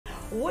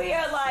We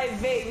are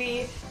live,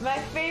 baby. My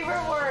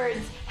favorite words.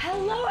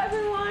 Hello,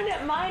 everyone.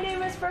 My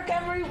name is Brooke.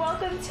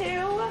 Welcome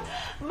to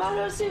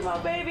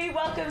Motosumo, baby.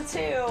 Welcome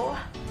to,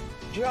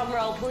 drum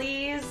roll,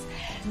 please,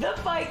 the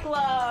Fight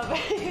Club.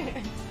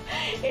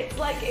 It's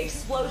like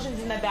explosions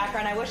in the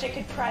background. I wish I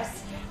could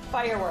press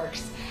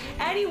fireworks.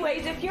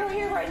 Anyways, if you're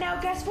here right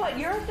now, guess what?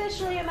 You're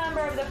officially a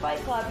member of the Fight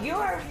Club. You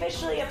are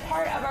officially a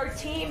part of our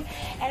team,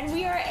 and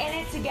we are in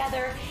it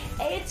together.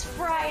 It's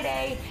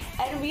Friday,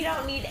 and we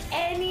don't need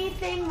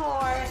anything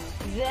more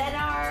than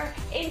our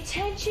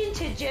intention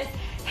to just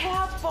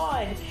have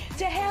fun,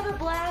 to have a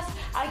blast.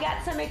 I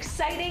got some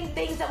exciting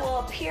things that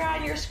will appear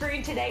on your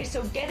screen today,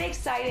 so get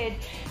excited.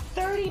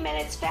 30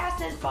 minutes,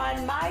 fast and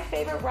fun, my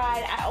favorite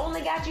ride. I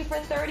only got you for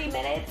 30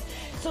 minutes,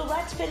 so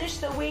let's finish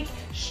the week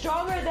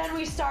stronger than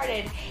we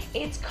started.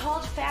 It's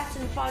called Fast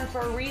and Fun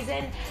for a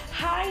reason.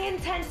 High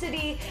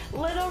intensity,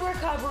 little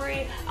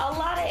recovery, a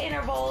lot of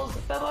intervals,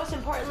 but most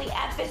importantly,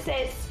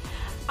 emphasis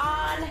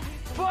on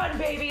fun,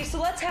 baby. So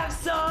let's have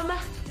some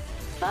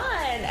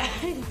fun.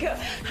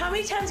 How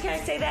many times can I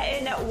say that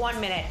in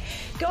 1 minute?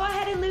 Go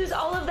ahead and lose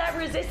all of that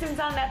resistance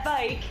on that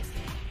bike.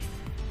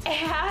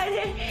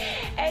 Add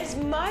as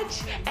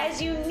much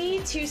as you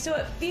need to so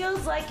it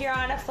feels like you're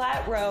on a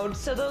flat road,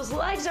 so those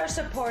legs are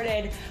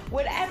supported,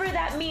 whatever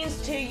that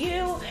means to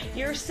you,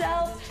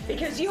 yourself,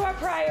 because you are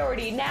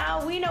priority.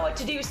 Now we know what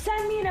to do.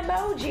 Send me an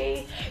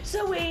emoji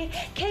so we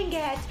can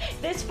get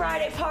this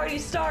Friday party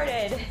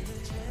started.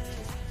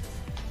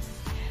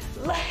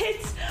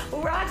 Let's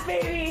rock,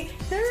 baby.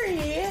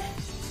 3,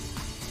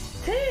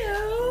 2,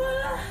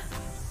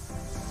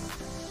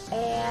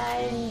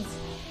 and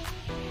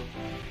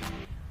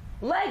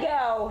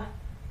Lego.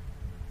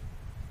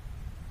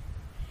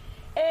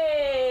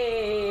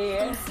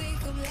 Hey.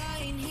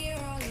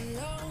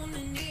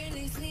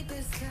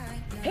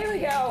 Here we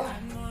go.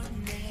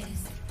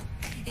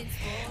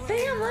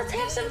 Bam, let's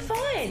have some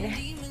fun.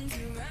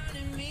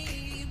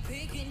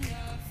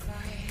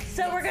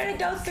 So we're gonna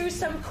go through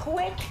some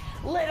quick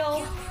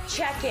little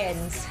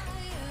check-ins.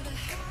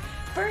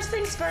 First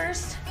things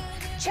first,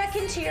 check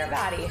into your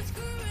body.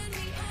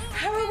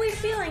 How are we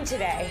feeling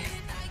today?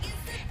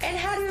 And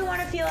how do we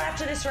want to feel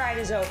after this ride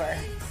is over?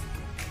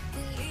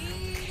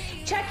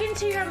 Check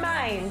into your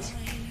mind,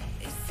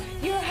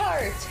 your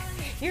heart,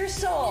 your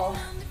soul.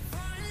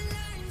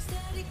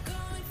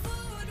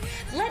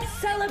 Let's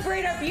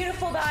celebrate our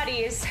beautiful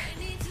bodies.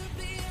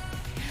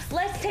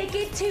 Let's take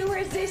it to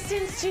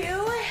resistance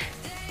 2.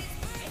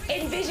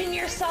 Envision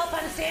yourself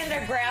on sand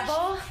or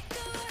gravel.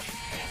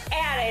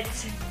 Add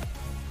it.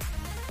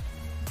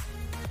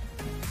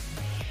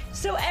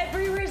 So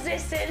every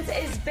resistance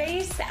is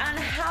based on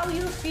how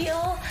you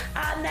feel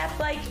on that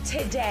bike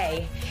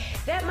today.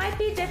 That might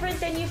be different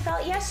than you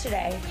felt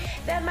yesterday.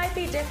 That might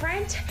be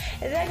different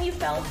than you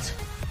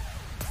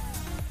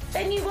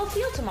will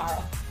feel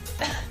tomorrow.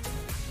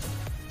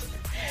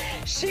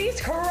 She's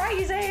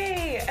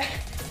crazy.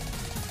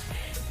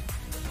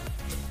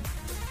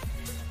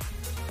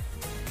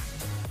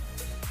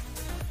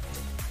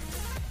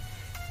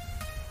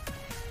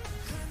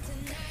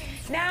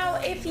 Now,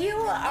 if you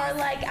are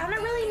like, I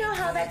don't really know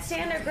how that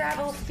sand or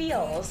gravel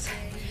feels.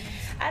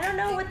 I don't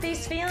know what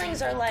these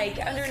feelings are like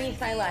underneath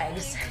my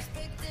legs.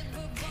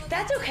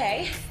 That's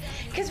okay,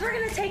 because we're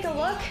gonna take a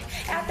look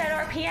at that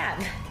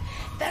RPM.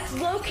 That's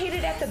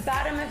located at the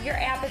bottom of your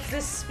app. It's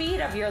the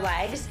speed of your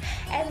legs,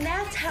 and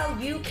that's how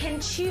you can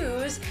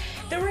choose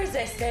the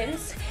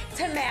resistance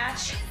to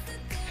match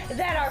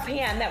that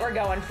RPM that we're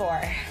going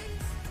for.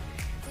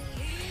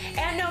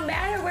 And no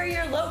matter where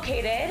you're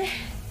located,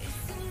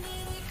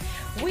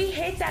 we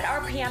hit that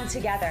RPM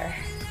together.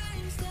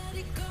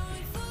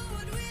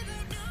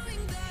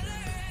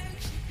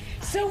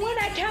 So when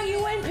I count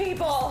you in,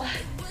 people,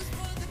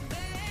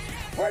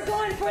 we're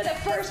going for the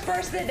first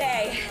burst of the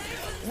day.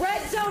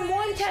 Red zone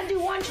 110 to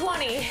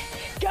 120.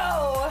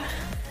 Go.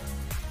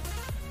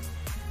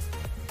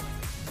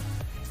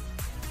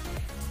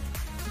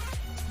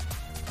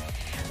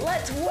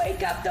 Let's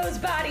wake up those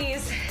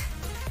bodies.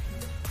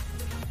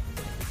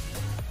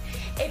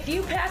 If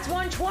you pass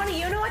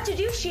 120, you know what to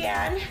do,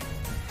 Shian.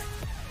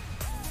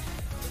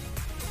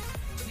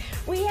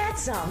 We had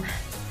some.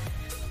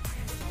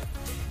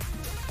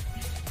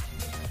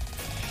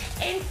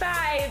 In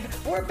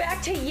 5, we're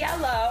back to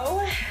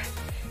yellow.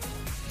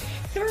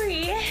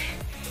 3,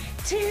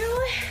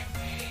 2,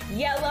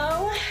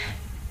 yellow.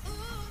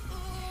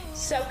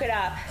 Soak it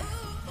up.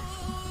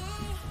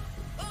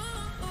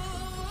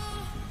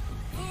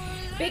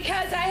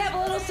 Because I have a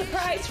little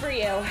surprise for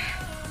you.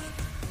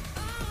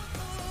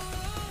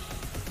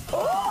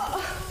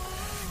 Oh,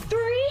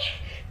 3,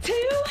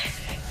 2,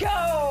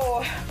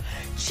 go.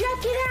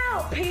 Check it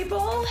out,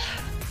 people.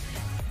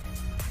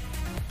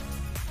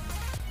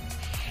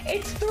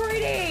 It's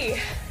 3D.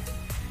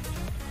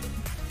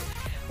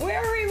 Where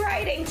are we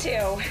riding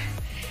to?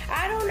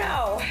 I don't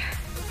know.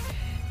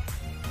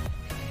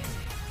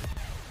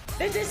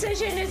 The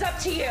decision is up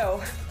to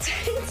you.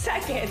 10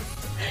 seconds.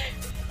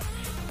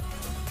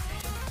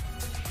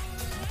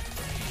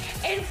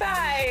 In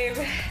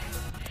 5,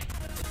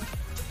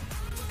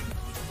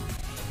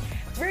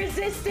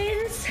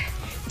 Resistance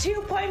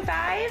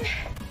 2.5.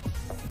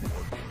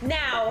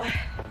 Now,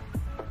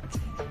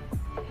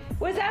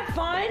 was that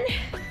fun?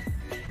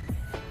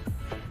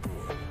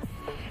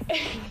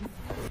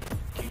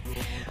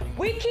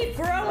 We keep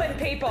growing,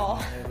 people.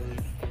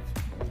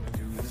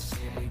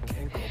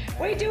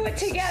 We do it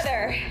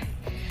together.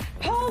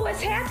 Paul,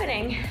 what's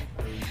happening?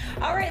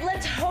 All right,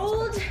 let's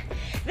hold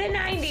the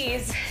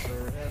 90s.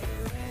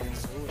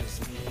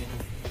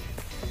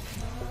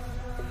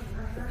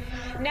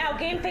 Now,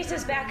 game face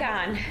is back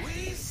on.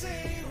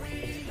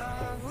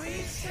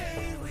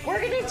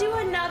 We're gonna do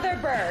another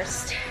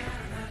burst.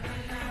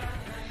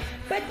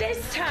 But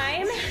this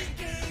time,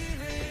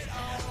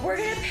 we're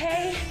gonna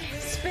pay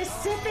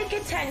specific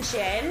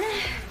attention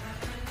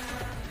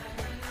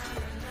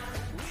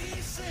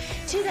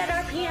to that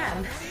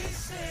RPM.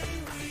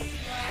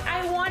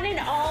 I want an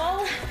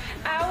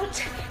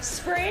all-out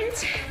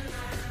sprint.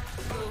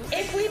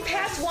 If we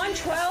pass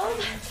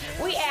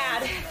 112, we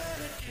add.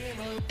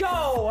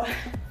 Go!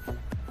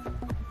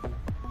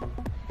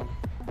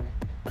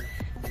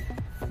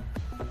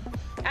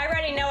 I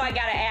already know I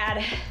gotta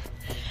add.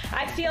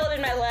 I feel it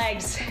in my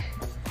legs.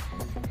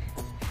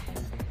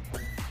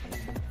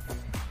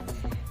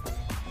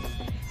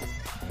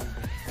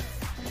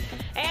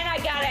 And I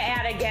gotta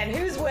add again.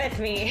 Who's with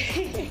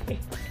me?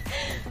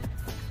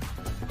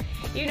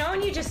 You know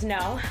when you just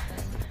know?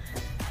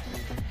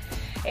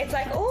 It's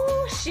like,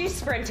 oh, she's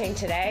sprinting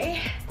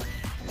today.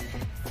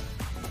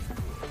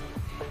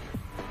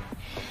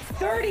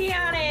 30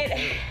 on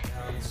it.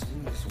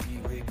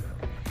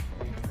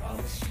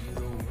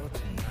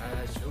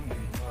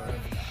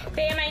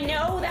 Bam, I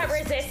know that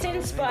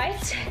resistance,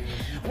 but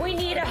we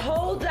need to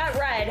hold that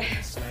red.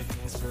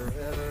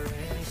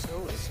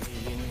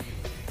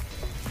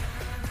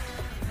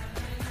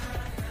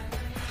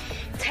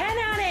 10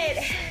 on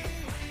it.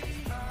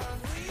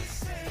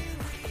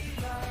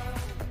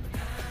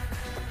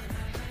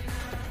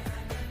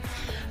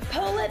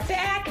 Pull it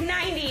back,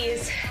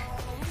 90s.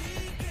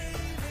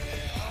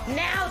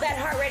 Now that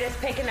heart rate is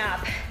picking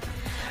up.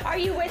 Are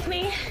you with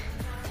me?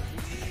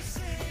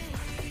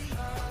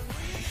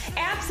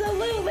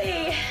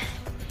 Absolutely.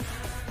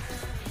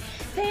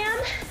 Sam,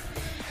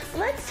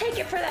 let's take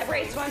it for that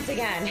race once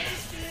again.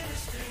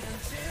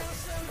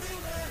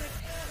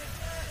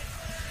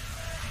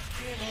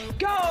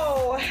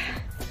 Go.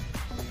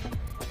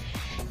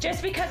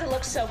 Just because it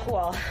looks so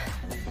cool.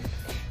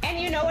 And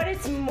you know what?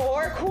 It's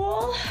more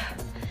cool.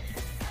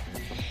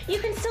 You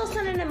can still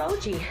send an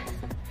emoji.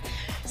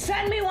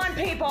 Send me one,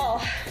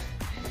 people.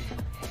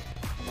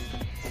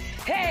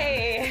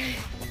 Hey.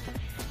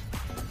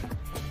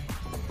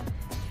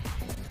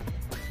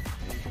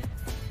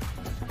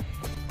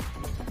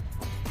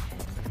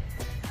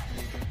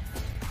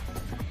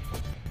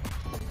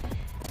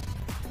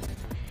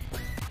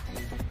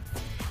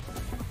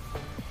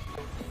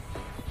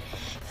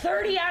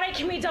 $30 on it.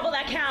 Can we double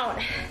that count?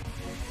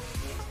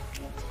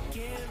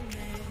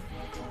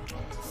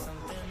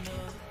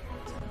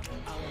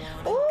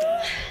 Ooh.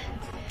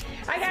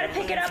 I gotta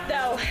pick it up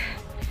though.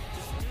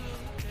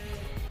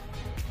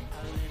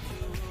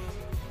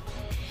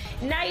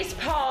 Nice,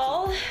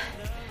 Paul.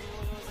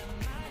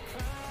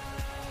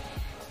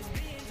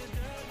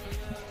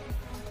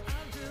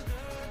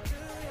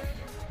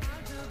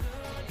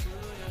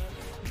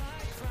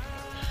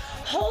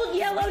 Hold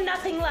yellow,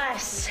 nothing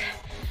less.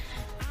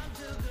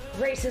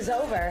 Race is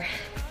over.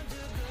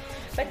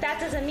 But that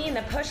doesn't mean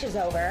the push is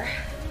over.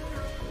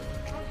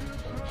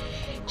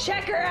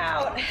 Check her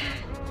out.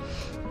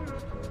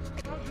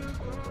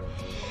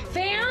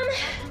 Fam,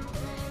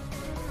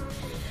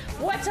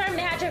 what's our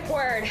magic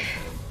word?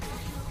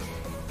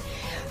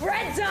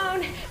 Red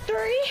zone,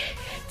 3,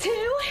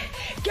 2,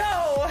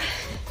 go.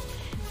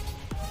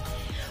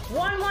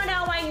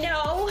 110, I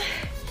know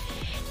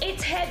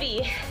it's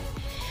heavy,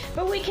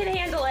 but we can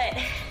handle it.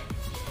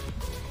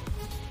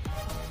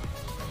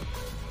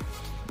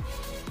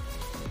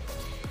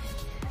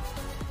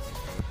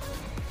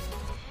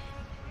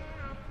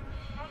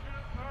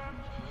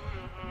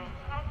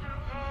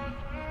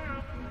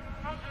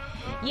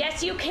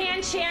 Yes, you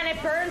can, Shan.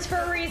 It burns for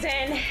a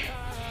reason.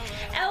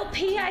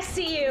 LP, I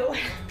see you.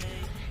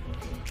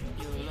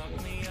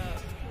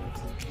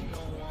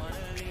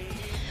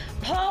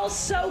 Paul,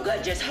 so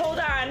good. Just hold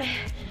on.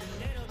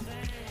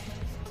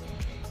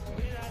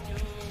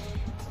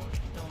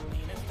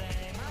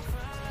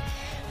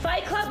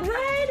 Fight Club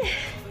Red.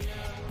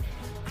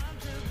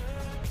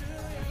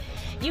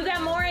 You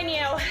got more in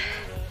you.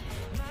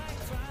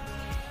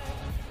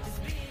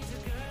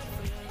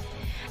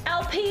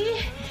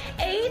 LP,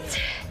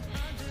 8,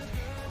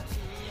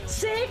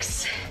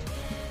 6,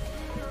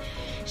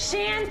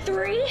 Shan,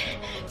 3,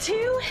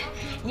 2,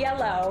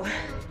 yellow.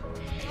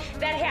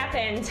 That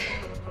happened.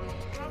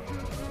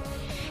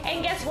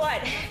 And guess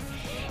what?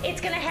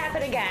 It's gonna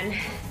happen again.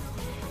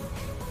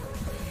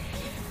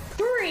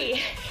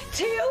 3,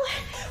 2,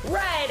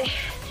 red.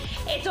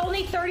 It's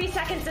only 30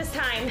 seconds this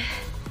time.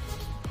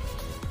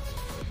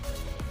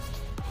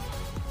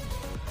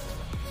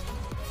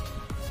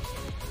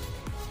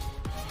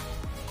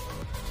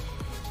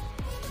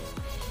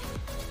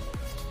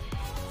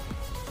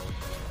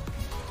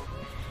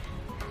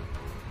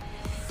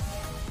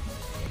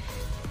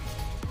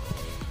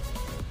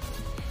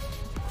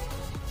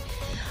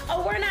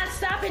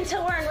 stop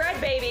until we're in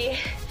red, baby.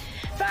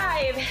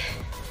 5,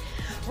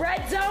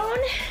 red zone.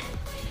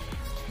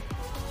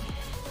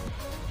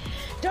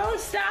 Don't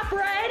stop,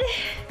 red.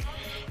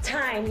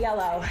 Time,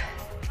 yellow.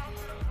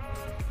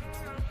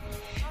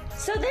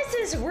 So this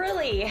is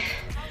really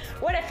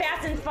what a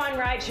fast and fun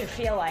ride should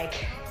feel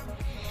like.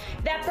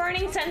 That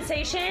burning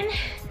sensation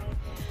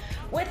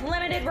with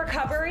limited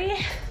recovery.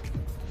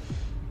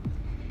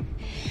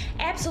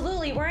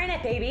 Absolutely, we're in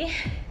it, baby.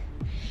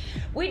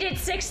 We did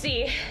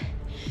 60.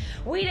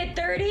 We did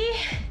 30.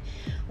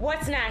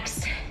 What's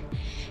next?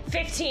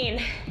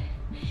 15.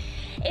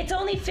 It's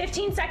only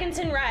 15 seconds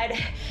in red.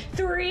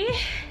 3,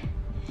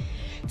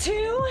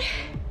 2,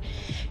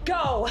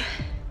 go.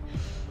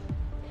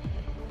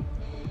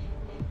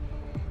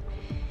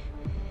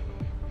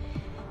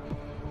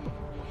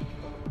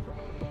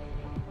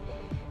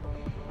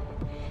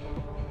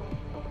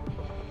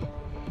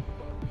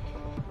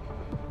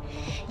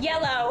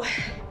 Yellow.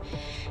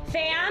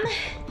 Fam,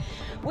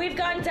 we've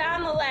gone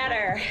down the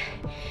ladder.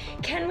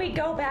 Can we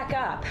go back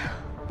up?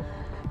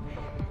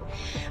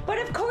 But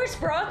of course,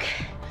 Brooke.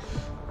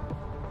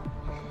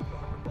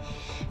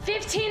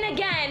 15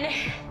 again.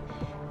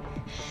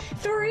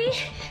 3,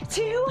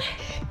 2,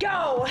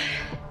 go.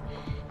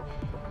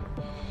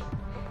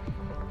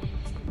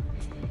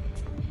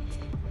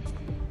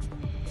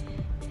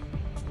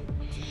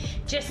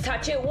 Just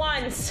touch it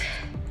once.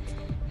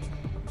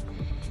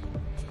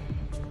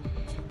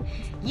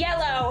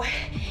 Yellow.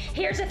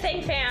 Here's the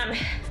thing, fam.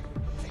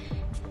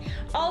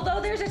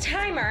 Although there's a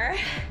timer,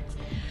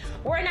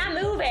 we're not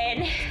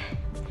moving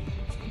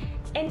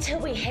until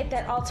we hit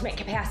that ultimate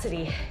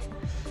capacity.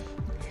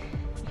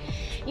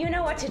 You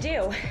know what to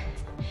do.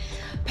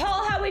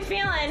 Paul, how we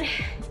feeling?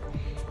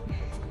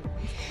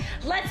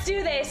 Let's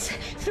do this.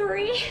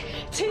 3,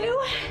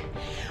 2,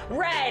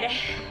 red.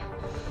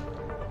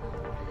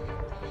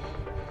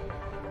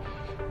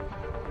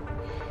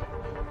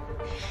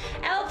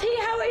 LP,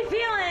 how we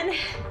feeling?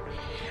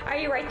 Are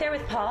you right there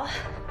with Paul?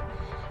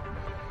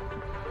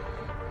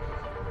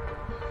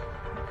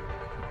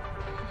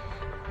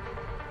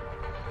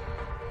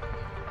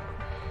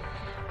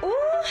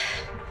 Ooh.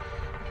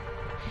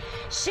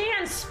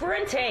 Shan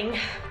sprinting.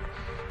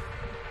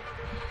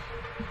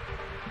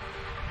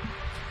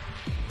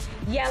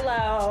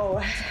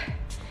 Yellow.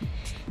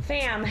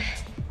 Fam,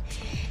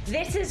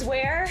 this is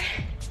where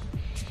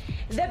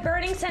the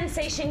burning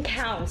sensation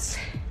counts.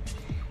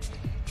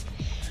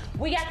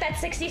 We got that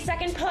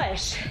 60-second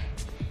push.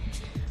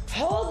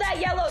 Hold that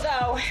yellow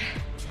though.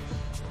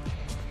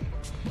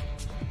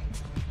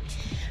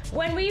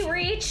 When we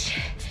reach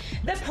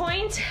the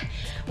point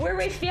where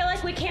we feel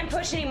like we can't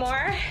push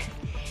anymore,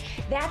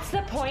 that's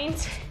the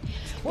point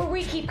where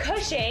we keep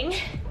pushing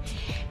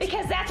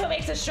because that's what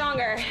makes us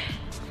stronger.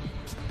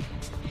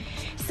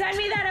 Send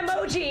me that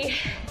emoji.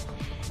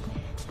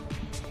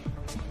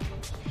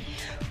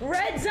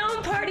 Red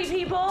zone party,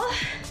 people.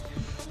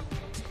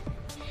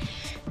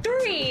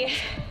 3,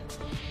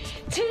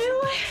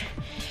 2,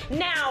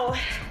 now.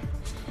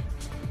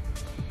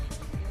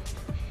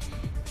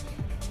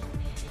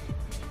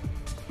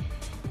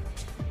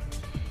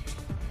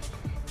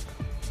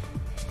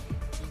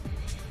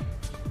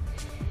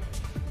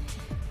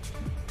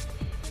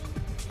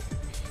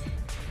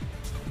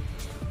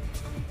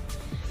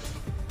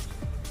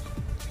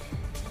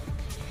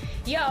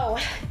 Yo,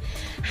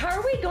 how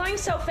are we going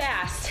so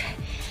fast?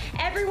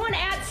 Everyone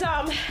add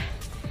some.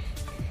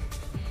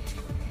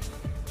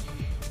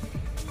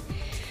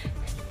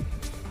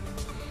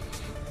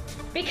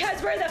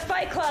 Because we're the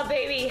Fight Club,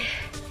 baby.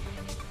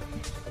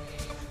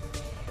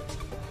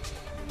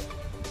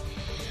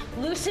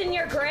 Loosen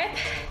your grip.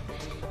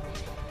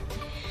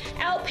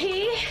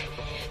 LP,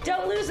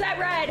 don't lose that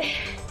red.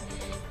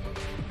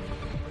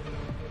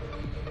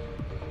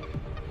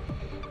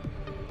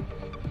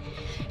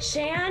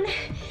 Shan,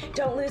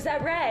 don't lose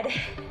that red.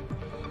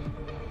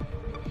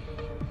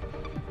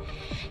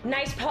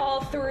 Nice,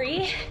 Paul.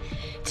 3,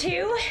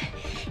 2,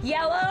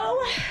 yellow.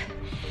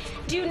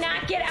 Do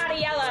not get out of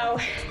yellow.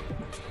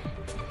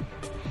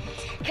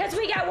 Because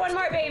we got one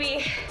more,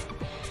 baby,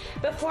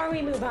 before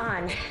we move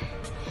on.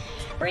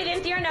 Breathe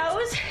in through your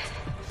nose.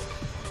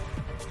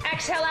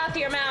 Exhale out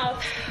through your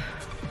mouth.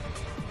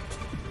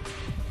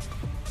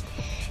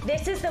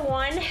 This is the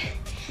one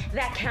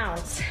that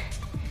counts.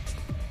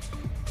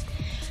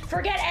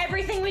 Forget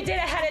everything we did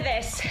ahead of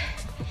this.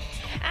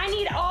 I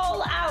need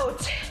all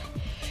out.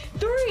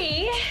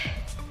 3,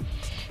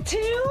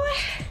 2,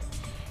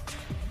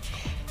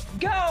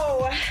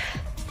 go.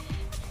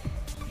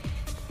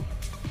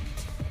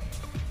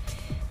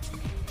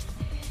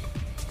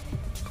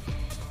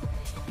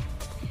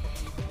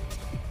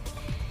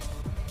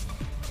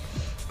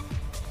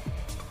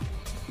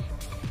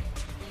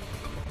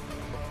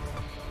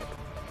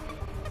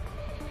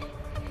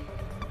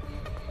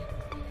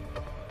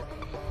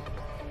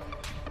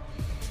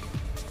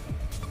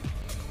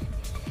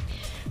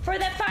 For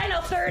the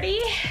final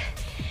 30,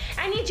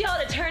 I need y'all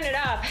to turn it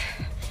up.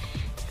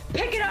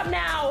 Pick it up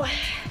now.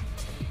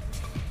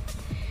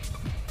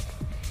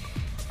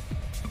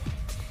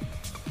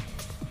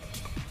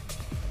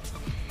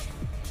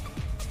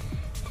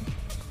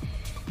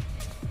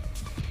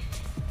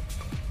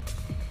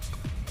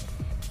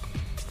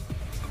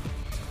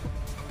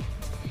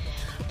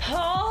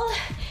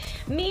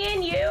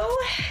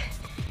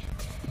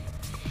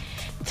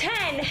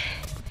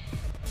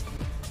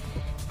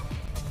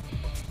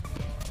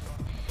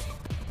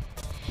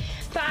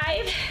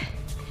 5.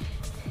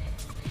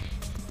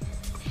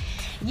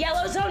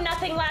 Yellow zone,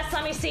 nothing less.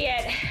 Let me see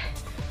it.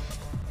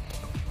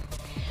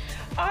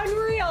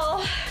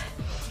 Unreal.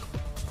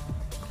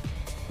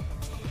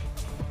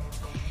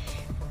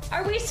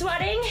 Are we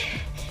sweating?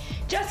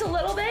 Just a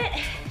little bit?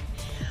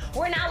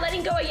 We're not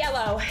letting go of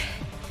yellow.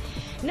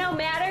 No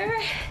matter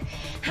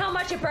how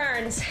much it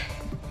burns.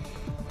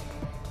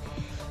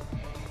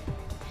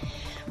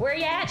 Where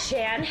you at,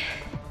 Shan?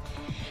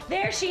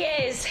 There she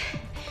is.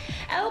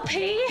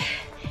 LP,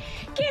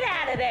 get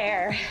out of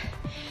there.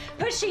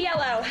 Push the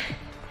yellow.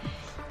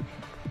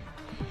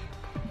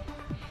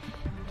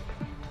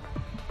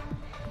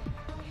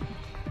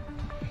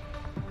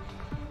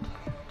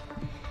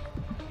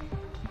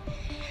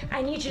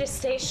 I need you to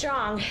stay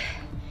strong.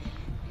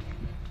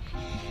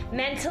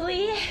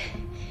 Mentally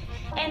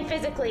and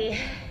physically.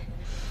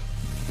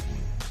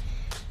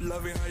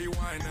 Loving how you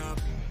wind up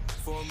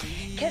for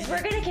me. Because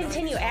we're gonna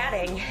continue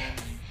adding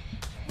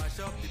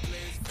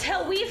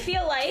till we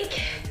feel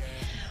like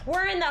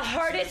we're in the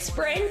hardest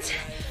sprint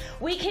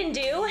we can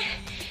do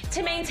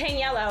to maintain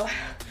yellow.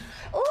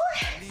 Ooh.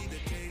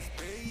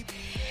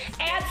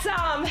 Add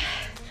some.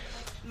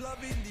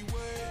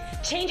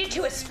 Change it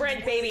to a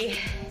sprint, baby.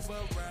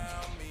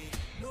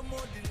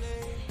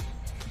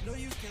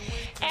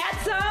 Add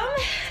some.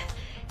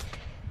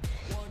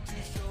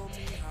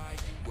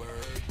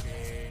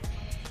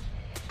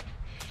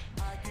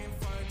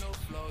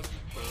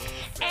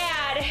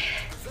 Add.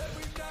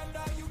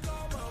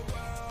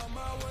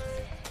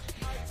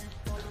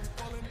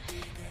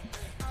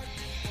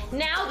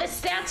 Now the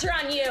stats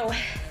are on you.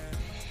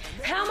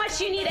 How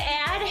much you need to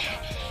add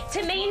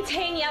to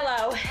maintain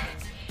yellow.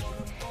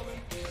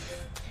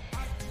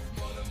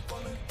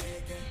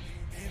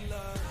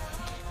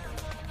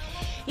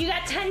 You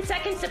got 10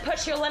 seconds to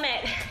push your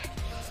limit.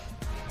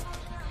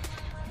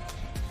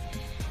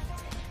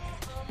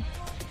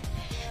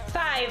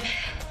 5,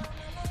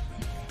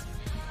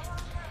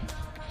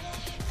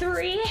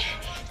 3,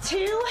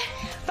 2,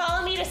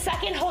 follow me to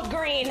second, hold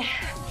green.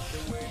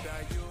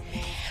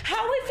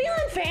 How we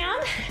feeling, fam?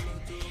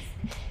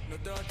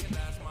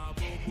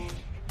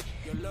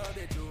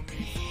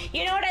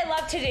 You know what I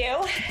love to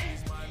do?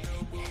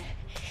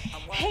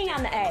 Hang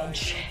on the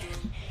edge.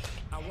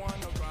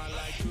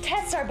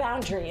 Test our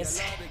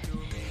boundaries.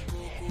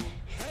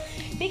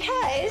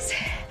 Because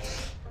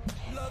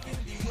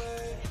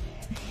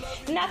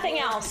nothing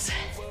else.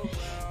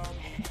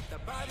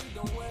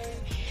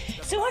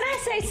 So when I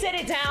say sit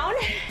it down,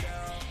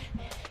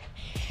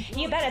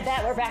 you better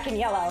bet we're back in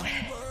yellow.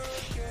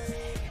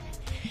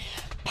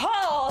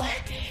 Pull.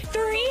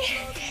 3,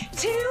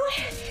 2,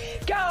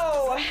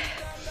 go.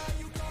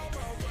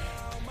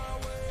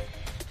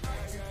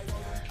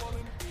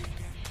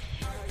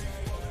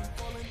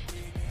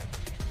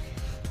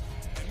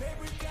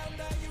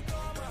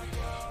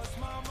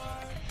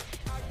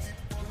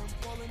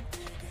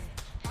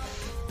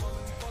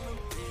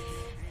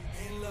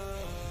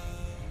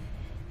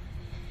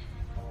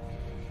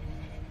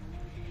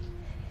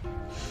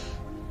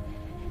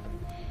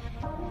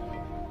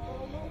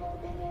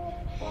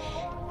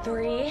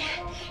 Three,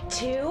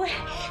 2,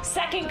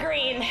 second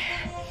green.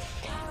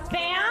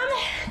 Bam.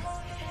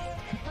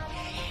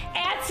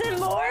 Add some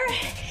more.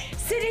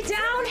 Sit it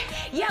down.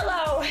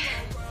 Yellow.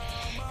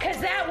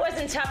 Because that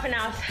wasn't tough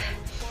enough.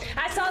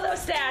 I saw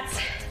those stats.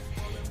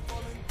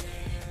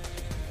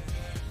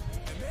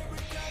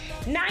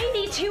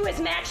 92 is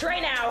max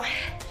right now.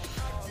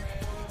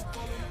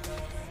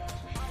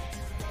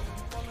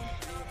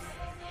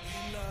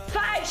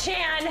 Five,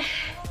 Shan.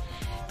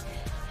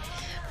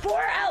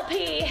 4,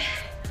 LP.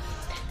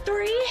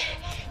 3,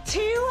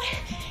 2,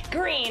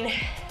 green.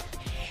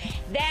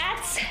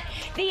 That's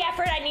the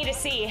effort I need to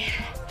see.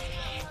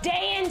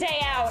 Day in, day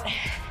out.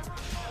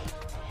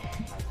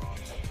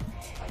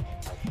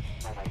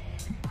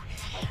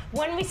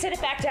 When we sit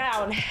it back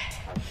down,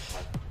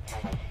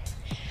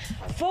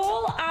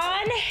 full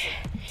on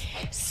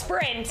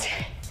sprint.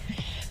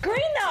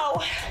 Green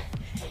though.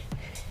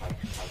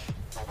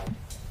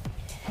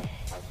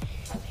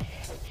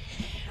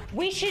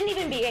 We shouldn't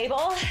even be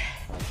able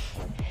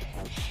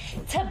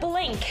to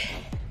blink.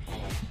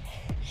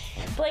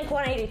 Blink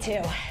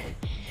 182.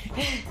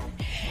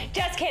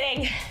 Just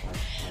kidding.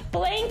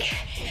 Blink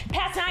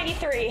past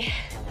 93.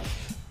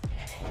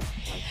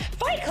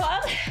 Fight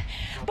Club,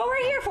 but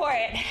we're here for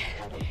it.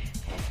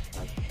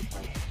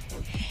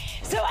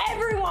 So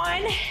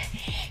everyone,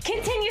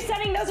 continue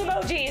sending those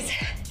emojis.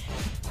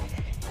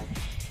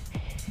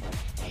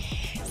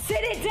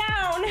 Sit it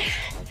down.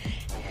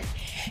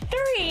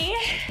 3,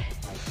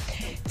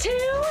 2,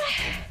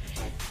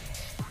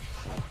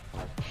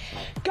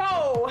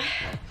 go.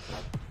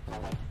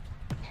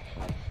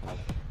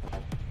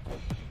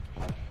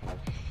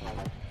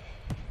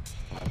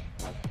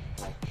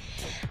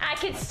 I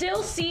can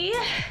still see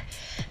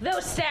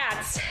those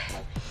stats.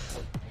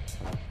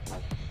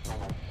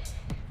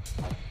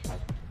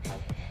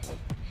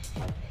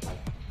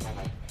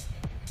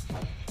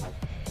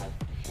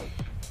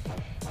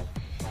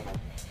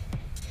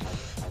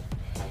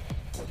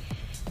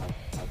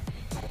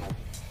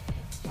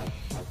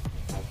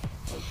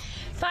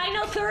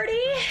 Final 30.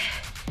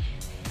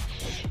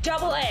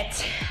 Double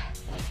it.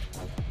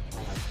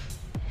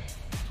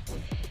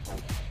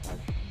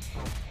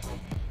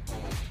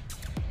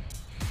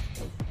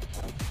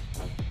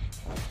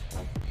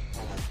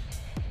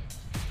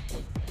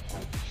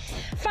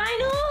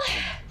 Final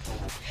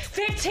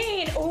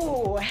 15.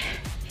 Ooh.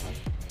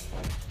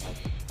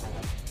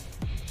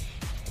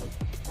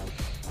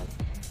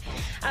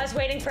 I was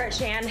waiting for it,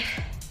 Shan.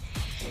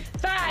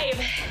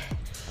 5.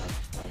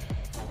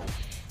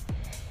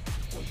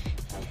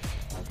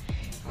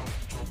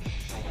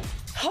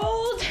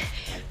 Hold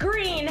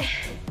green.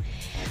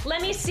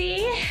 Let me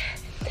see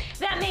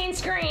that main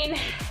screen.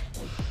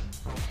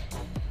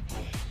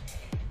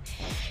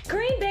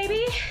 Green,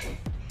 baby.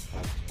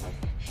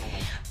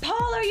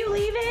 Paul, are you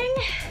leaving?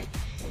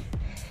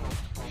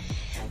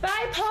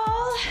 Bye,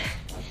 Paul.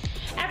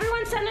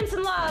 Everyone send him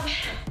some love.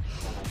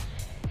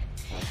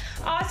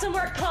 Awesome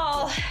work,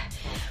 Paul.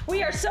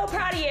 We are so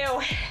proud of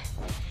you.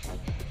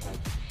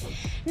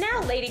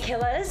 Now, lady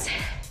killers,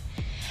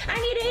 I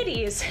need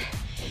 80s.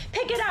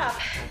 Pick it up.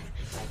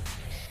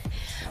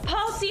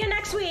 Paul, see you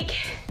next week.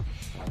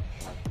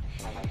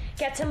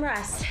 Get some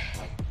rest.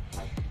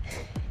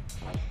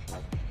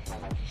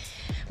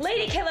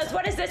 Lady killers,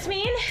 what does this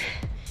mean?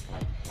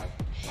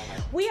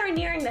 We are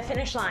nearing the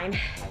finish line.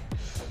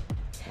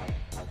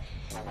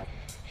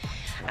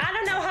 I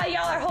don't know how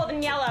y'all are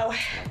holding yellow.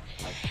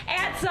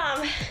 Add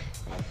some.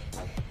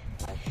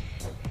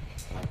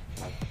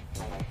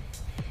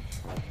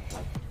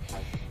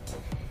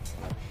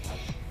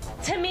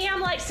 To me, I'm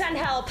like, send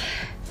help.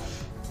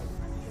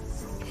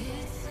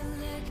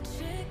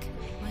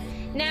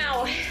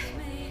 Now,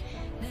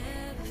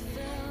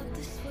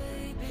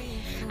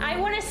 I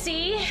want to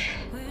see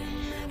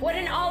what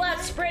an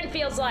all-out sprint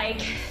feels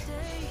like.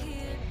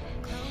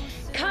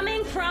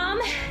 Coming from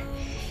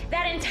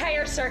that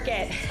entire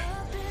circuit.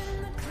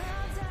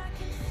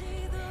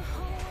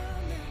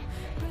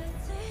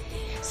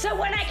 So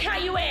when I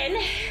count you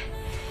in,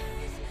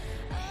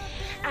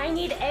 I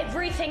need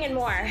everything and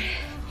more.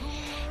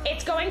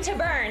 It's going to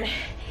burn.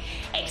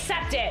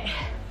 Accept it.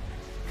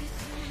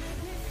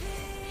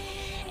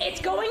 It's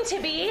going to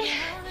be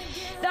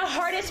the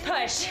hardest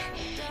push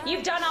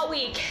you've done all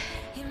week.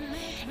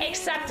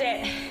 Accept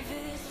it.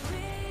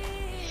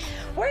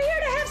 We're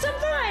here to have some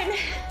fun.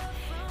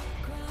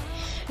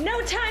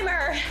 No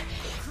timer.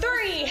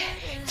 3,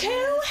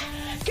 2,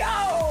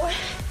 go.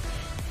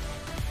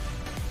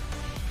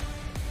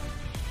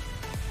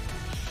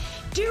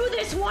 Do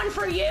this one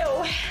for you.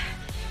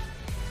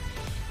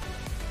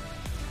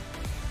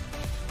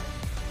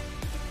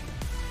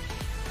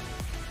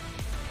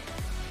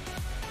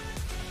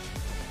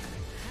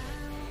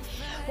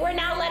 We're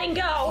now letting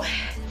go.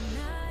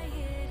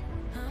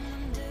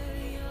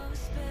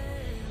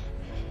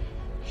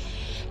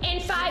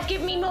 In 5,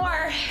 give me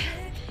more.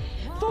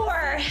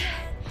 4,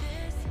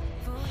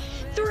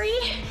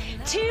 3,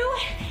 2,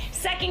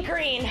 second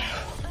green.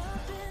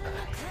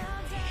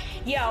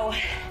 Yo,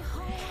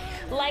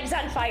 legs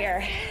on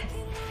fire.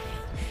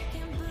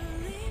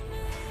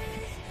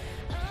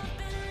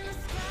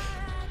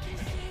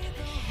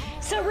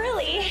 So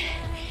really,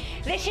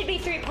 this should be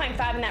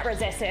 3.5 in that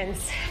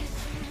resistance.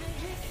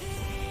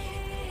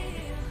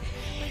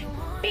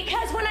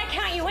 Because when I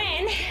count you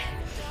in,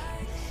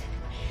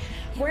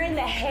 we're in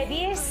the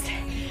heaviest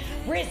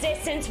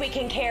resistance we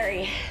can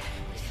carry.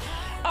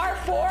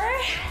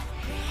 R4,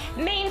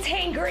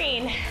 maintain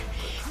green.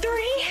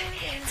 3,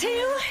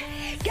 2,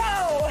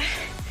 go.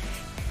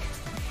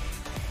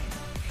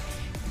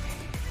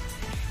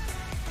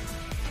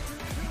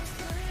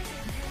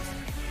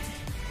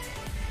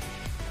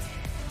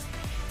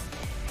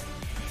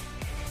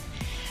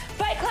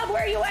 Fight Club,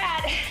 where are you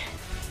at?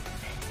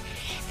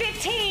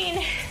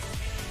 15.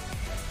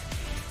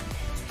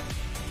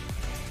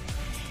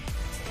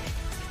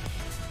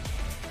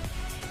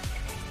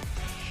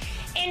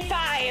 In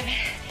 5,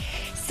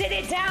 sit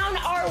it down,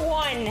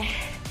 R1.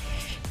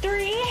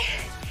 3,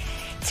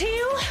 2,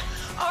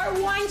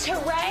 R1 to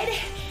red,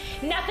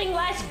 nothing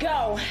less,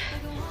 go.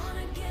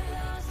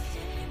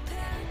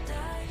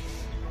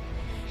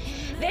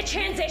 The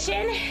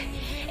transition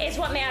is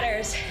what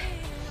matters.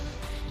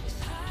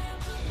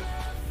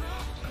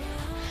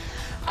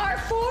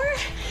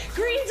 R4,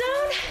 green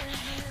zone,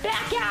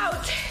 back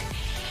out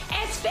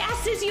as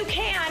fast as you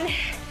can.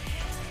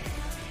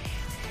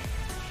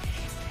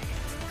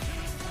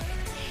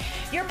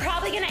 You're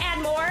probably gonna add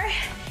more.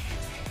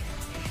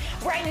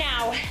 Right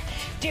now,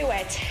 do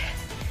it.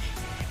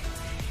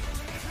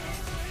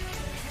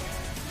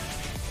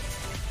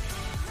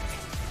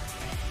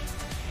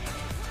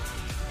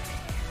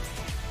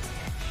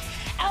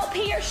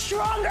 LP, you're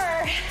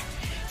stronger.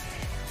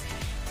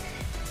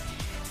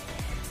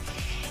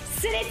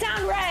 Sit it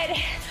down, red.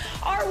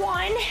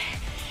 R1,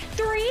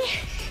 3,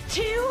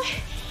 2,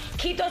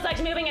 keep those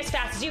legs moving as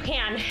fast as you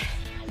can.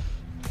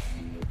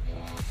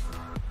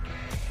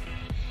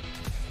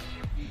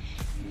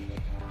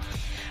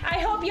 I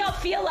hope y'all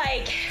feel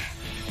like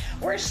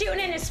we're shooting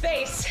into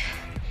space.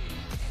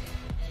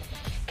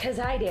 'Cause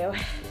I do.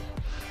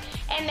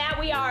 And that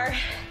we are.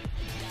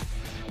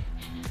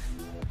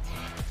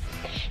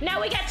 Now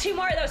we got 2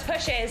 more of those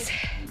pushes.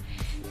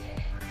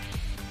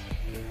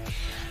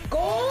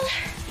 Goal,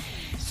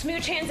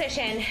 smooth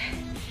transition.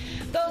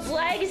 Those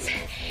legs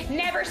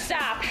never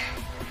stop.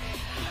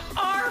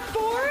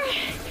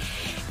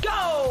 R4,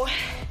 go.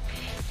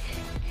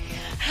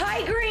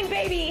 High green,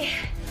 baby.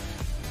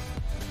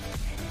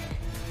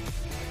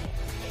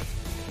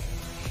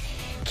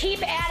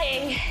 Keep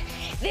adding.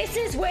 This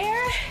is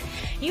where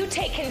you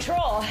take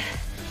control.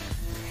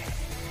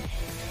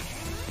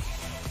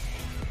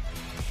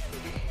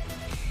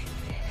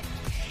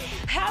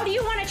 How do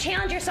you want to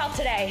challenge yourself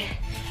today?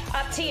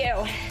 Up to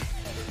you.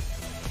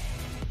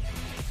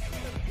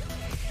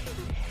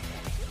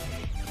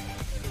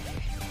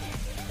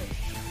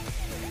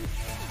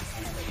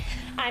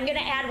 I'm gonna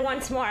add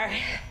once more.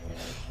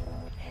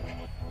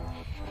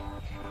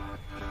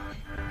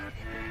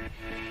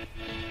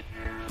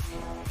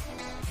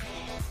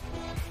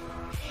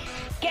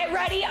 Get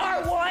ready,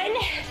 R1.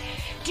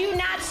 Do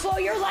not slow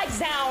your legs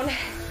down.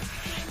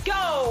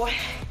 Go.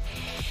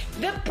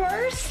 The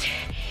burst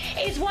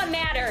is what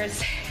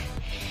matters.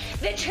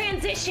 The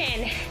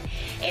transition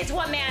is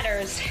what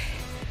matters.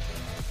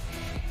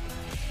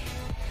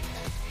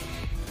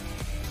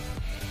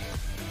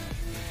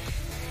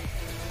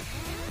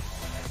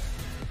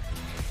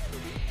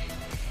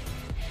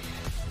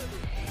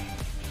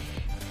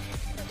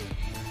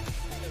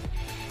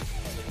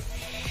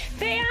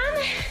 Bam.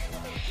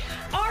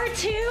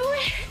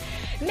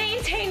 R2.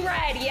 Maintain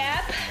red.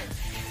 Yep.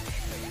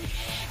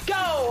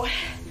 Go.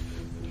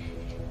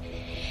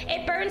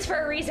 It burns for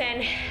a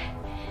reason.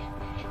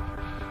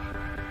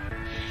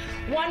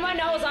 1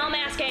 knows all I'm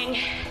asking.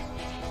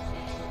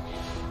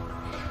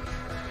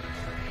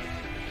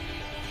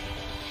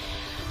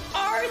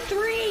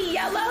 R3,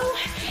 yellow,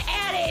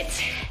 add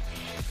it.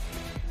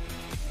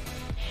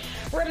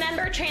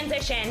 Remember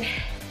transition.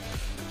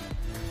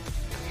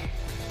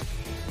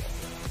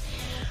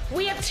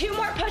 We have 2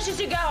 more pushes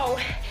to go.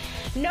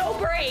 No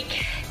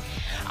break.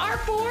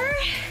 R4,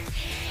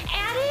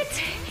 add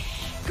it.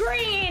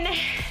 Green.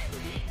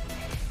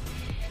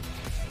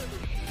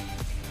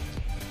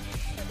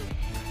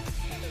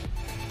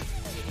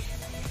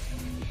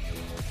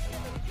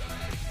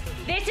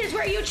 This is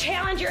where you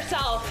challenge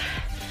yourself.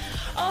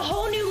 A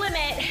whole new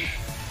limit.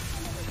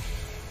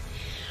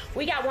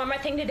 We got 1 more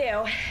thing to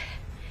do.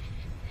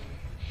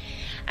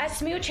 A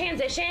smooth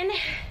transition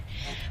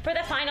for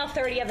the final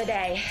 30 of the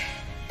day.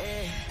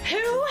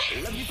 Who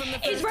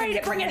is ready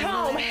to bring it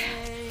home?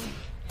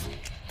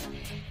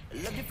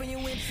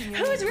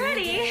 Who's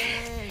ready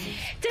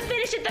to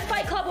finish it the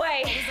Fight Club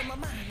way?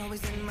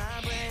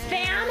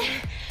 Fam,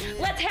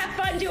 let's have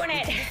fun doing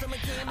it.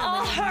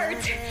 All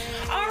heart.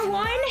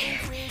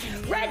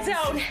 R1, red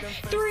zone.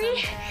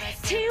 3,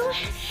 2,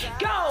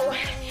 go.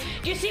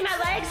 Do you see my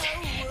legs?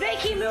 They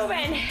keep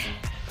moving.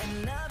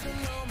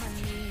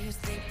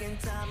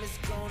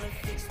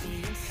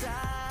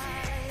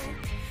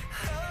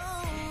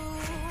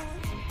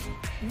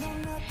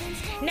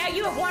 Now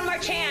you have 1 more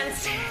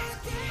chance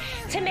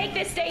to make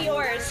this day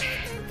yours.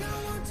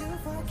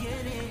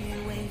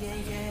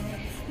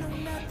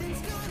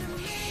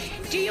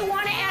 Do you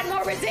want to add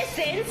more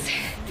resistance?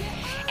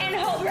 And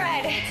hold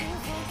red.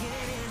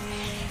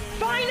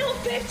 Final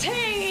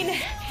 15.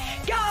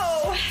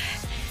 Go.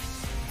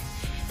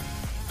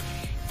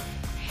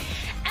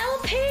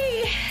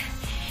 LP.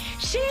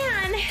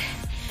 Shan.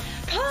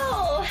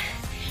 Pull.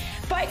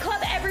 Fight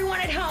Club,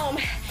 everyone at home.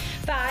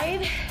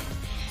 5,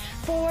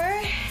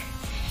 4,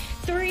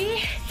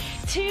 3,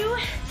 2,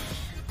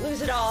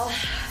 lose it all.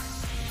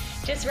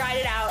 Just ride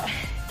it out.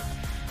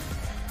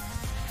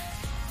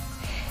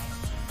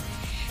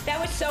 That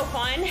was so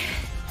fun.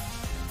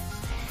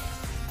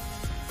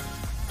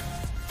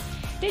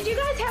 Did you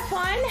guys have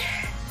fun?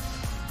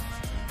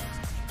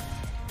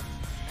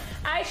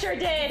 I sure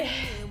did.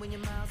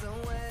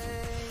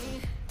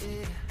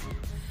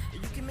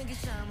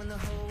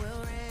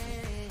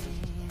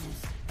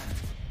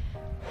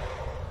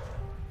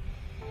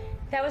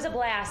 That was a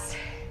blast.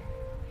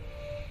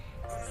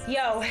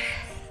 Yo,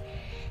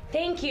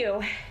 thank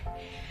you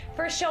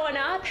for showing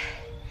up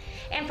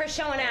and for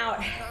showing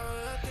out.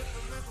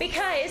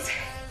 Because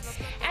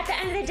at the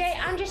end of the day,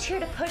 I'm just here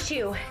to push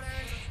you,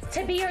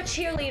 to be your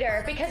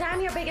cheerleader, because I'm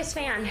your biggest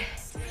fan.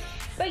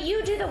 But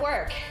you do the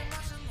work.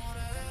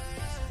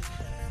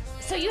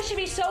 So you should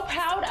be so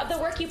proud of the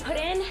work you put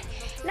in,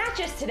 not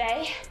just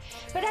today,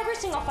 but every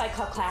single Fight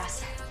Club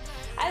class.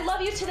 I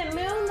love you to the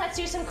moon. Let's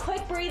do some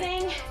quick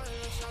breathing.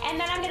 And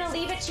then I'm gonna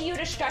leave it to you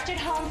to stretch at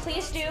home,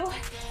 please do,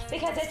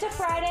 because it's a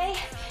Friday,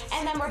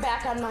 and then we're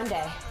back on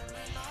Monday.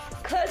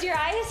 Close your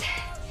eyes,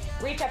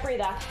 reach up,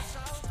 breathe up.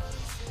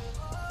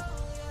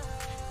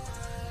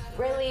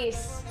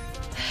 Release.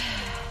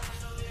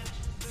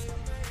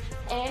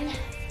 In.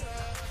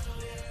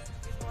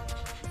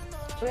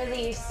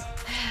 Release.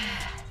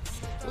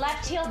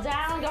 Left heel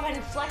down, go ahead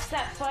and flex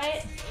that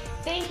foot.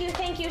 Thank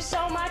you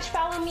so much.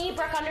 Follow me,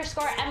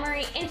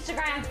 Brooke_Emery,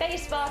 Instagram,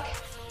 Facebook.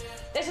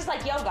 This is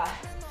like yoga.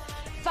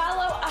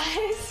 Follow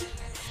us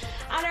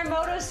on our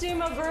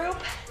Motosumo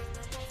group.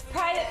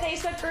 private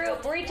Facebook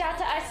group. Reach out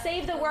to us,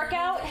 save the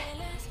workout.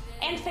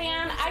 And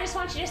fam, I just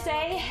want you to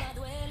say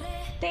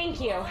thank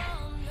you.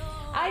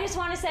 I just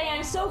want to say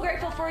I'm so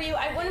grateful for you.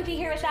 I wouldn't be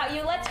here without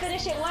you. Let's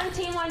finish it. One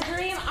team, one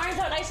dream. Arms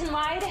out nice and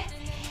wide.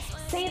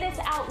 Say this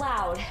out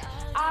loud.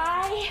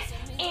 I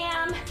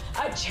am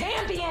a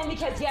champion,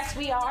 because yes,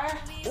 we are.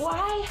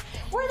 Why?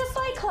 We're the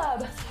Fight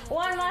Club.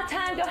 One more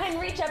time. Go ahead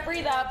and reach up,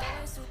 breathe up,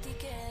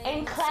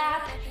 and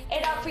clap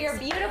it up for your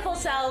beautiful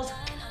selves.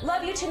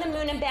 Love you to the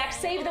moon and back.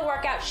 Save the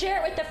workout.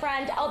 Share it with a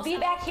friend. I'll be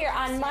back here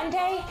on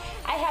Monday.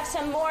 I have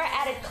some more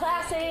added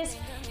classes.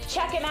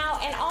 Check them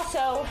out. And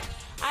also,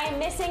 I am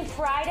missing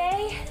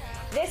Friday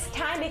this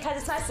time because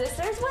it's my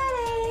sister's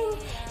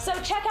wedding. So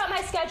check out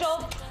my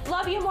schedule.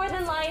 Love you more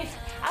than life.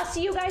 I'll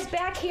see you guys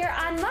back here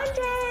on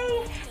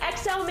Monday.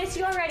 XO, miss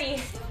you already.